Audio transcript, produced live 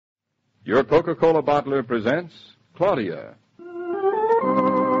Your Coca-Cola bottler presents Claudia.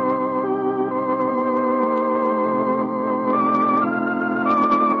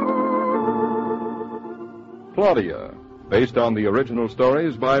 Claudia, based on the original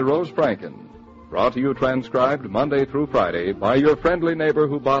stories by Rose Franken. Brought to you transcribed Monday through Friday by your friendly neighbor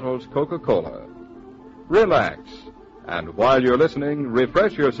who bottles Coca-Cola. Relax, and while you're listening,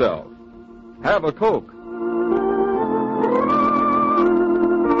 refresh yourself. Have a Coke.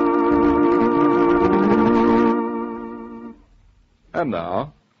 And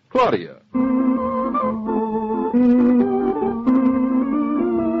now, Claudia.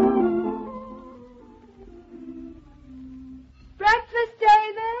 Breakfast,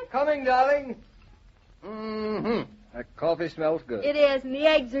 David? Coming, darling. That coffee smells good. It is, and the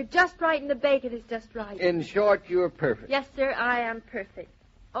eggs are just right, and the bacon is just right. In short, you're perfect. Yes, sir, I am perfect.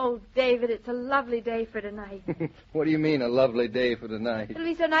 Oh, David, it's a lovely day for tonight. What do you mean, a lovely day for tonight? It'll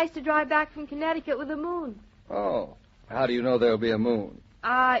be so nice to drive back from Connecticut with the moon. Oh, how do you know there'll be a moon?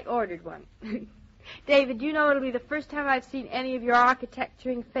 I ordered one. David, do you know it'll be the first time I've seen any of your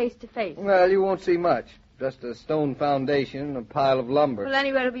architecturing face to face? Well, you won't see much. Just a stone foundation and a pile of lumber. Well,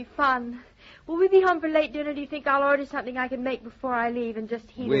 anyway, it'll be fun. Will we be home for late dinner? Do you think I'll order something I can make before I leave and just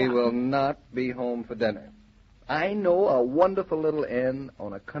heat it up? We will not be home for dinner. I know a wonderful little inn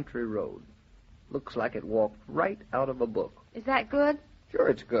on a country road. Looks like it walked right out of a book. Is that good? Sure,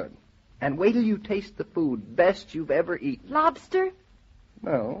 it's good. And wait till you taste the food. Best you've ever eaten. Lobster?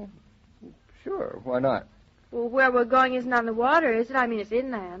 No. Sure, why not? Well, where we're going isn't on the water, is it? I mean, it's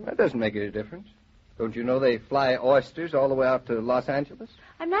inland. That doesn't make any difference. Don't you know they fly oysters all the way out to Los Angeles?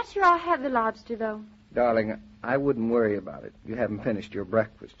 I'm not sure I'll have the lobster, though. Darling, I wouldn't worry about it. You haven't finished your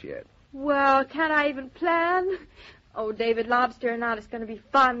breakfast yet. Well, can't I even plan? Oh, David, lobster or not, it's going to be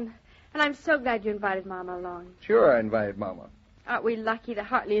fun. And I'm so glad you invited Mama along. Sure, I invited Mama. Aren't we lucky that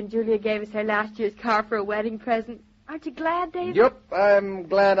Hartley and Julia gave us their last year's car for a wedding present? Aren't you glad, David? Yep, I'm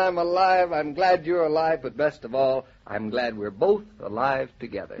glad I'm alive. I'm glad you're alive, but best of all, I'm glad we're both alive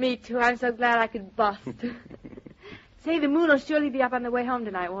together. Me too. I'm so glad I could bust. Say, the moon will surely be up on the way home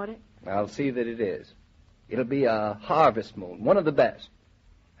tonight, won't it? I'll see that it is. It'll be a harvest moon, one of the best.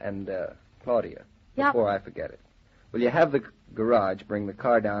 And, Claudia, before I forget it, will you have the garage bring the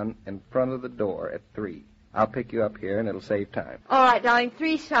car down in front of the door at 3? I'll pick you up here, and it'll save time. All right, darling,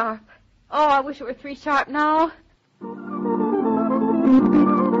 3 sharp. Oh, I wish it were 3 sharp now.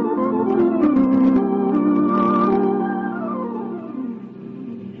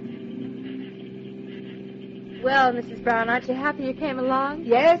 Well, Mrs. Brown, aren't you happy you came along?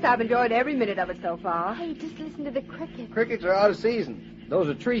 Yes, I've enjoyed every minute of it so far. Hey, just listen to the crickets. Crickets are out of season. Those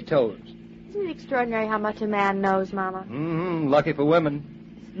are tree toads. Isn't it extraordinary how much a man knows, Mama? Lucky for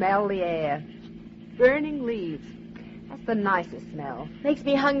women. Smell the air. Burning leaves. That's the nicest smell. Makes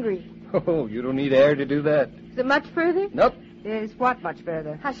me hungry. Oh, you don't need air to do that. Is it much further? Nope. Is what much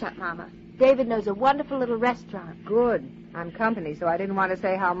further? Hush up, Mama. David knows a wonderful little restaurant. Good. I'm company, so I didn't want to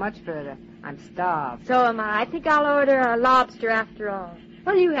say how much further. I'm starved. So am I. I think I'll order a lobster after all.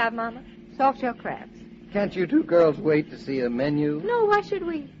 What do you have, Mama? Soft-shell crabs. Can't you two girls wait to see a menu? No, why should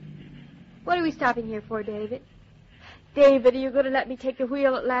we? What are we stopping here for, David? David, are you going to let me take the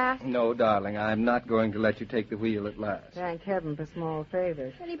wheel at last? No, darling, I'm not going to let you take the wheel at last. Thank heaven for small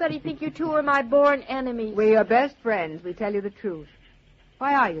favors. Anybody think you two are my born enemies? We're your best friends. We tell you the truth.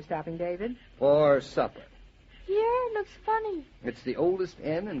 Why are you stopping, David? For supper. Here, it looks funny. It's the oldest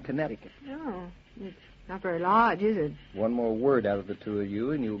inn in Connecticut. Oh, it's not very large, is it? One more word out of the two of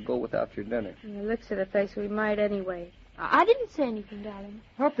you, and you'll go without your dinner. From the looks of the place, we might anyway. I didn't say anything, darling.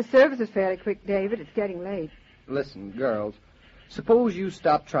 Hope the service is fairly quick, David. It's getting late. Listen, girls, suppose you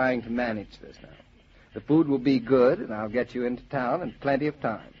stop trying to manage this now. The food will be good, and I'll get you into town in plenty of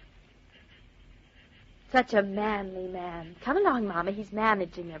time. Such a manly man. Come along, Mama. He's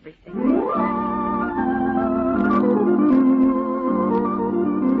managing everything.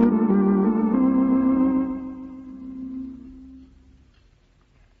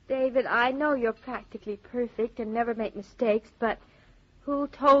 David, I know you're practically perfect and never make mistakes, but who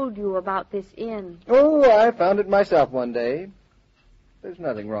told you about this inn? Oh, I found it myself one day. There's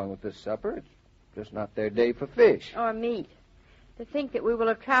nothing wrong with this supper. It's just not their day for fish. Or meat. To think that we will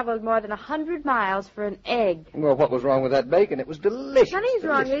have traveled more than 100 miles for an egg. Well, what was wrong with that bacon? It was delicious. Nothing's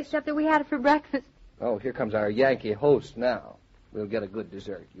wrong with it, except that we had it for breakfast. Oh, here comes our Yankee host now. We'll get a good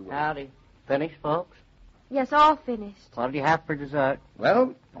dessert. You will. Howdy. Finished, folks? Yes, all finished. What do you have for dessert?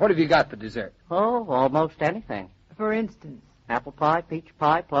 Well, what have you got for dessert? Oh, almost anything. For instance? Apple pie, peach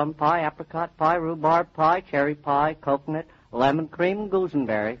pie, plum pie, apricot pie, rhubarb pie, cherry pie, coconut, lemon cream,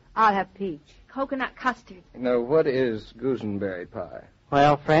 gooseberry. I'll have peach. Coconut custard. Now, what is gooseberry pie?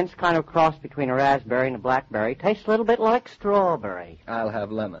 Well, friends, kind of a cross between a raspberry and a blackberry. Tastes a little bit like strawberry. I'll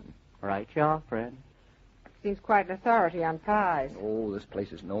have lemon. Right, you are, friend. Seems quite an authority on pies. Oh, this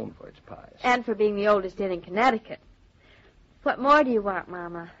place is known for its pies. And for being the oldest inn in Connecticut. What more do you want,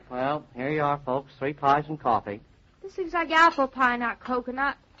 Mama? Well, here you are, folks. 3 pies and coffee. This looks like apple pie, not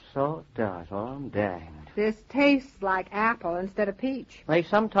coconut. So it does. Oh, I'm danged. This tastes like apple instead of peach. They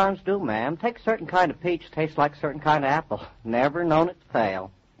sometimes do, ma'am. Take a certain kind of peach, tastes like a certain kind of apple. Never known it to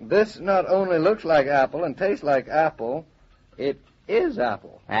fail. This not only looks like apple and tastes like apple, it is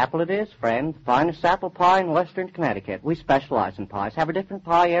apple. Apple it is, friend. Finest apple pie in western Connecticut. We specialize in pies. Have a different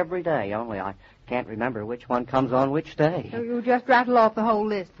pie every day, only I can't remember which one comes on which day. So you just rattle off the whole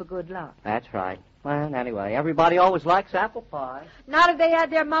list for good luck. That's right. Well, anyway, everybody always likes apple pie. Not if they had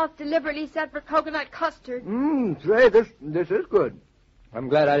their mouth deliberately set for coconut custard. Say, this is good. I'm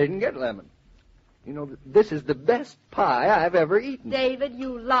glad I didn't get lemon. You know, this is the best pie I've ever eaten. David,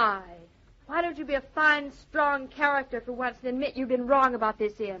 you lie. Why don't you be a fine, strong character for once and admit you've been wrong about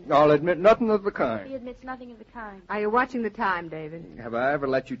this inn? I'll admit nothing of the He kind. admits nothing of the kind. Are you watching the time, David? Have I ever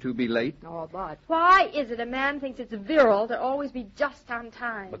let you two be late? Oh, but. Why is it a man thinks it's virile to always be just on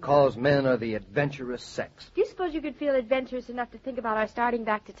time? Because men are the adventurous sex. Do you suppose you could feel adventurous enough to think about our starting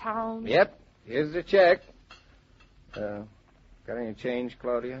back to town? Yep. Here's the check. Got any change,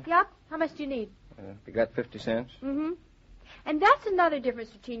 Claudia? Yep. How much do you need? You got 50 cents? Mm-hmm. And that's another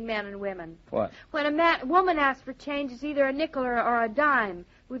difference between men and women. What? When a woman asks for change, it's either a nickel or a dime.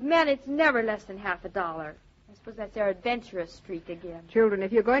 With men, it's never less than half $1. I suppose that's their adventurous streak again. Children,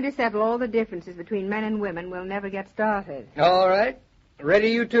 if you're going to settle all the differences between men and women, we'll never get started. All right. Ready,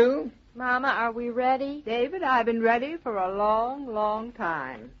 you two? Mama, are we ready? David, I've been ready for a long, long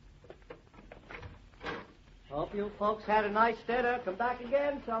time. Hope you folks had a nice dinner. Come back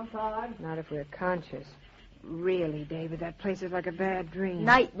again sometime. Not if we're conscious. Really, David, that place is like a bad dream.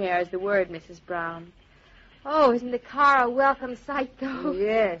 Nightmare is the word, Mrs. Brown. Oh, isn't the car a welcome sight, though?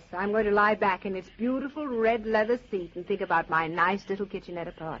 Yes, I'm going to lie back in its beautiful red leather seat and think about my nice little kitchenette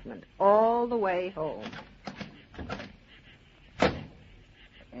apartment all the way home.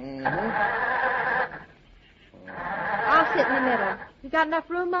 I'll sit in the middle. You got enough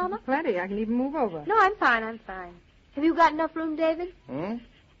room, Mama? Plenty. I can even move over. No, I'm fine. Have you got enough room, David?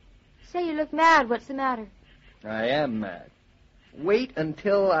 Say you look mad. What's the matter? I am mad. Wait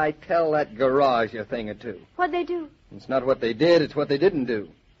until I tell that garage a thing or two. What'd they do? It's not what they did, it's what they didn't do.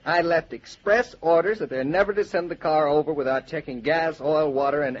 I left express orders that they're never to send the car over without checking gas, oil,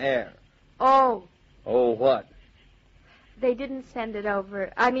 water, and air. Oh. Oh, what? They didn't send it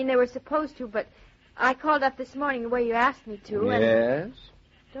over. I mean, they were supposed to, but I called up this morning the way you asked me to. Yes?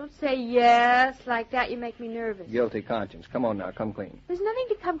 Don't say yes like that. You make me nervous. Guilty conscience. Come on now, come clean. There's nothing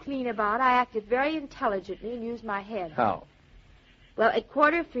to come clean about. I acted very intelligently and used my head. How? Well, at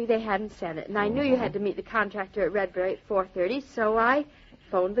 3:15, they hadn't sent it, and I knew you had to meet the contractor at Redbury at 4:30, so I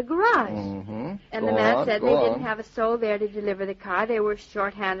phoned the garage. And the man said they didn't have a soul there to deliver the car. They were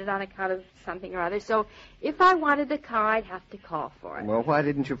short-handed on account of something or other, so if I wanted the car, I'd have to call for it. Well, why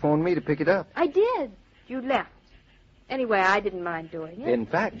didn't you phone me to pick it up? I did. You left. Anyway, I didn't mind doing it. In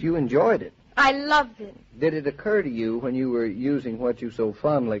fact, you enjoyed it. I loved it. Did it occur to you when you were using what you so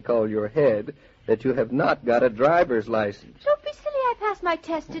fondly call your head that you have not got a driver's license? Don't be silly. I passed my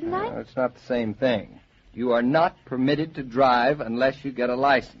test, didn't I? It's not the same thing. You are not permitted to drive unless you get a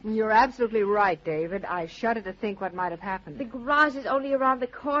license. You're absolutely right, David. I shudder to think what might have happened. The garage is only around the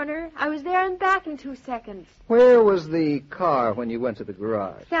corner. I was there and back in 2 seconds. Where was the car when you went to the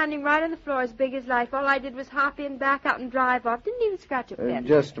garage? Standing right on the floor as big as life. All I did was hop in, back out, and drive off. Didn't even scratch a pin.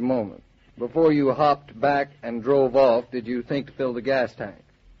 Just a moment. Before you hopped back and drove off, did you think to fill the gas tank?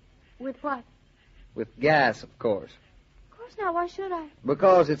 With what? With gas, of course. Of course not. Why should I?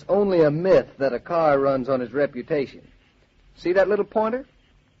 Because it's only a myth that a car runs on its reputation. See that little pointer?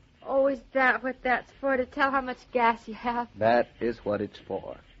 Oh, is that what that's for? To tell how much gas you have? That is what it's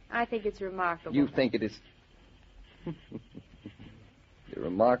for. I think it's remarkable. You think it is... The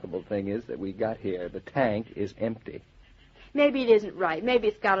remarkable thing is that we got here. The tank is empty. Maybe it isn't right. Maybe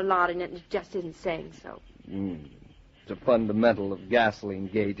it's got a lot in it and it just isn't saying so. It's a fundamental of gasoline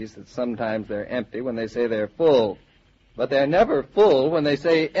gauges that sometimes they're empty when they say they're full. But they're never full when they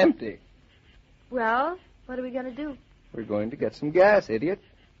say empty. Well, what are we going to do? We're going to get some gas, idiot.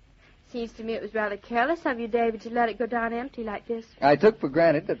 Seems to me it was rather careless of you, David, to let it go down empty like this. I took for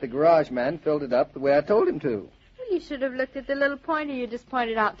granted that the garage man filled it up the way I told him to. Well, you should have looked at the little pointer you just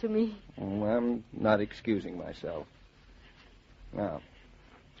pointed out to me. Oh, I'm not excusing myself. Now.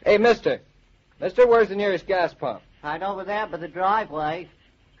 Hey, mister. Mister, where's the nearest gas pump? Right over there by the driveway.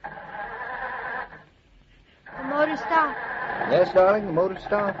 The motor stopped. Yes, darling, the motor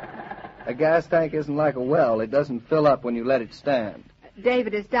stopped. A gas tank isn't like a well. It doesn't fill up when you let it stand.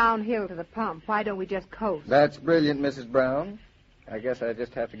 David, it's downhill to the pump. Why don't we just coast? That's brilliant, Mrs. Brown. I guess I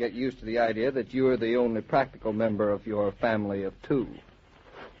just have to get used to the idea that you're the only practical member of your family of two.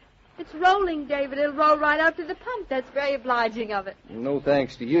 It's rolling, David. It'll roll right out to the pump. That's very obliging of it. No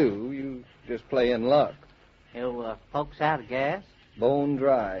thanks to you. You just play in luck. You folks out of gas? Bone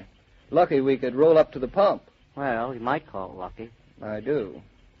dry. Lucky we could roll up to the pump. Well, you might call it lucky. I do.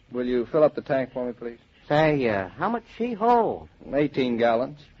 Will you fill up the tank for me, please? Say, how much she hold? 18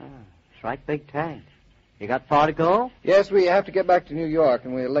 gallons. It's right big tank. You got far to go? Yes, we have to get back to New York,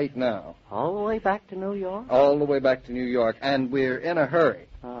 and we're late now. All the way back to New York? All the way back to New York, and we're in a hurry.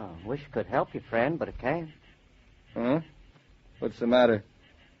 Oh, wish I could help you, friend, but I can't. Huh? What's the matter?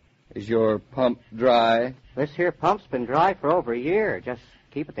 Is your pump dry? This here pump's been dry for over a year. Just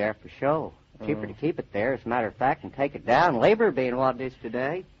keep it there for show. Cheaper to keep it there, as a matter of fact, and take it down. Labor being what it is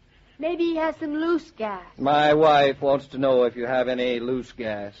today. Maybe he has some loose gas. My wife wants to know if you have any loose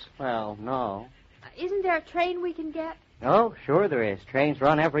gas. Well, no. Isn't there a train we can get? Oh, sure there is. Trains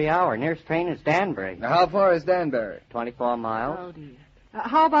run every hour. Nearest train is Danbury. Now, how far is Danbury? 24 miles. Oh, dear.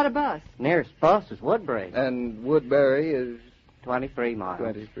 How about a bus? Nearest bus is Woodbury. And Woodbury is... 23 miles.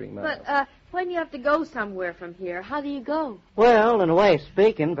 23 miles. But, when you have to go somewhere from here, how do you go? Well, in a way of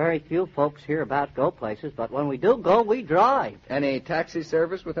speaking, very few folks here about go places, but when we do go, we drive. Any taxi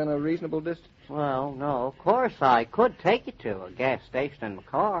service within a reasonable distance? Well, no. Of course, I could take you to a gas station in my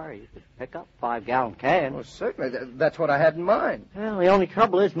car. You could pick up a 5-gallon can. Well, certainly. That's what I had in mind. Well, the only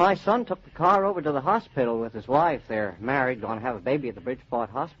trouble is my son took the car over to the hospital with his wife. They're married, going to have a baby at the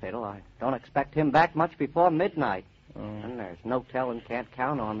Bridgeport Hospital. I don't expect him back much before midnight. And there's no telling, can't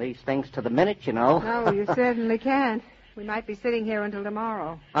count on these things to the minute, you know. No, you certainly can't. We might be sitting here until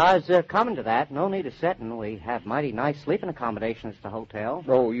tomorrow. I was coming to that. No need of sitting. We have mighty nice sleeping accommodations at the hotel.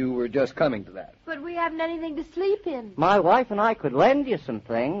 Oh, you were just coming to that. But we haven't anything to sleep in. My wife and I could lend you some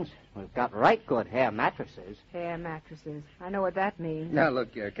things. We've got right good hair mattresses. Hair mattresses. I know what that means. Now,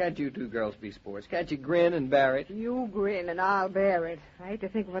 look here. Can't you two girls be sports? Can't you grin and bear it? You grin and I'll bear it. I hate to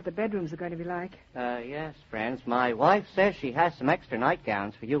think of what the bedrooms are going to be like. Yes, friends. My wife says she has some extra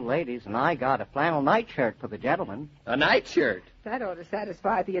nightgowns for you ladies, and I got a flannel nightshirt for the gentlemen. A nightshirt? That ought to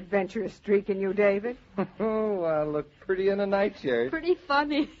satisfy the adventurous streak in you, David. Oh, I look pretty in a nightshirt. Pretty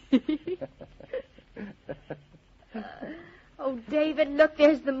funny. Oh, David, look,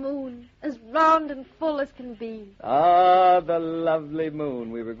 there's the moon, as round and full as can be. Ah, the lovely moon.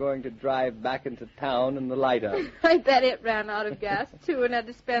 We were going to drive back into town in the light of. I bet it ran out of gas, too, and had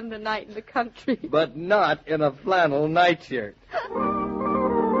to spend the night in the country. But not in a flannel nightshirt.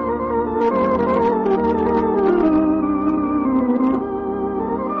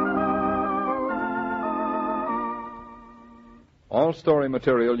 All story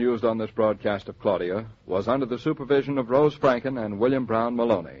material used on this broadcast of Claudia was under the supervision of Rose Franken and William Brown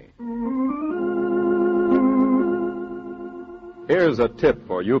Maloney. Here's a tip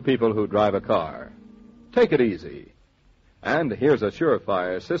for you people who drive a car. Take it easy. And here's a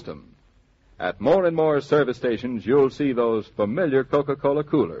surefire system. At more and more service stations, you'll see those familiar Coca-Cola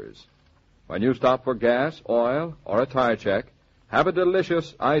coolers. When you stop for gas, oil, or a tire check, have a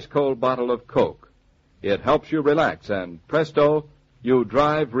delicious ice-cold bottle of Coke. It helps you relax, and presto, you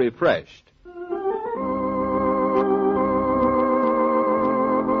drive refreshed.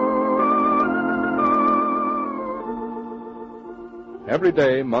 Every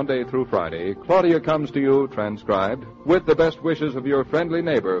day, Monday through Friday, Claudia comes to you, transcribed, with the best wishes of your friendly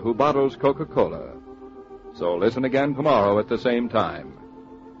neighbor who bottles Coca-Cola. So listen again tomorrow at the same time.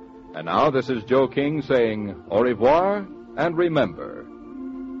 And now this is Joe King saying au revoir, and remember,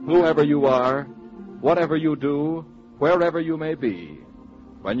 whoever you are, whatever you do, wherever you may be,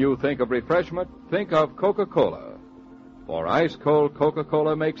 when you think of refreshment, think of Coca-Cola. For ice-cold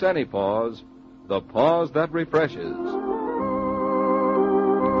Coca-Cola makes any pause the pause that refreshes.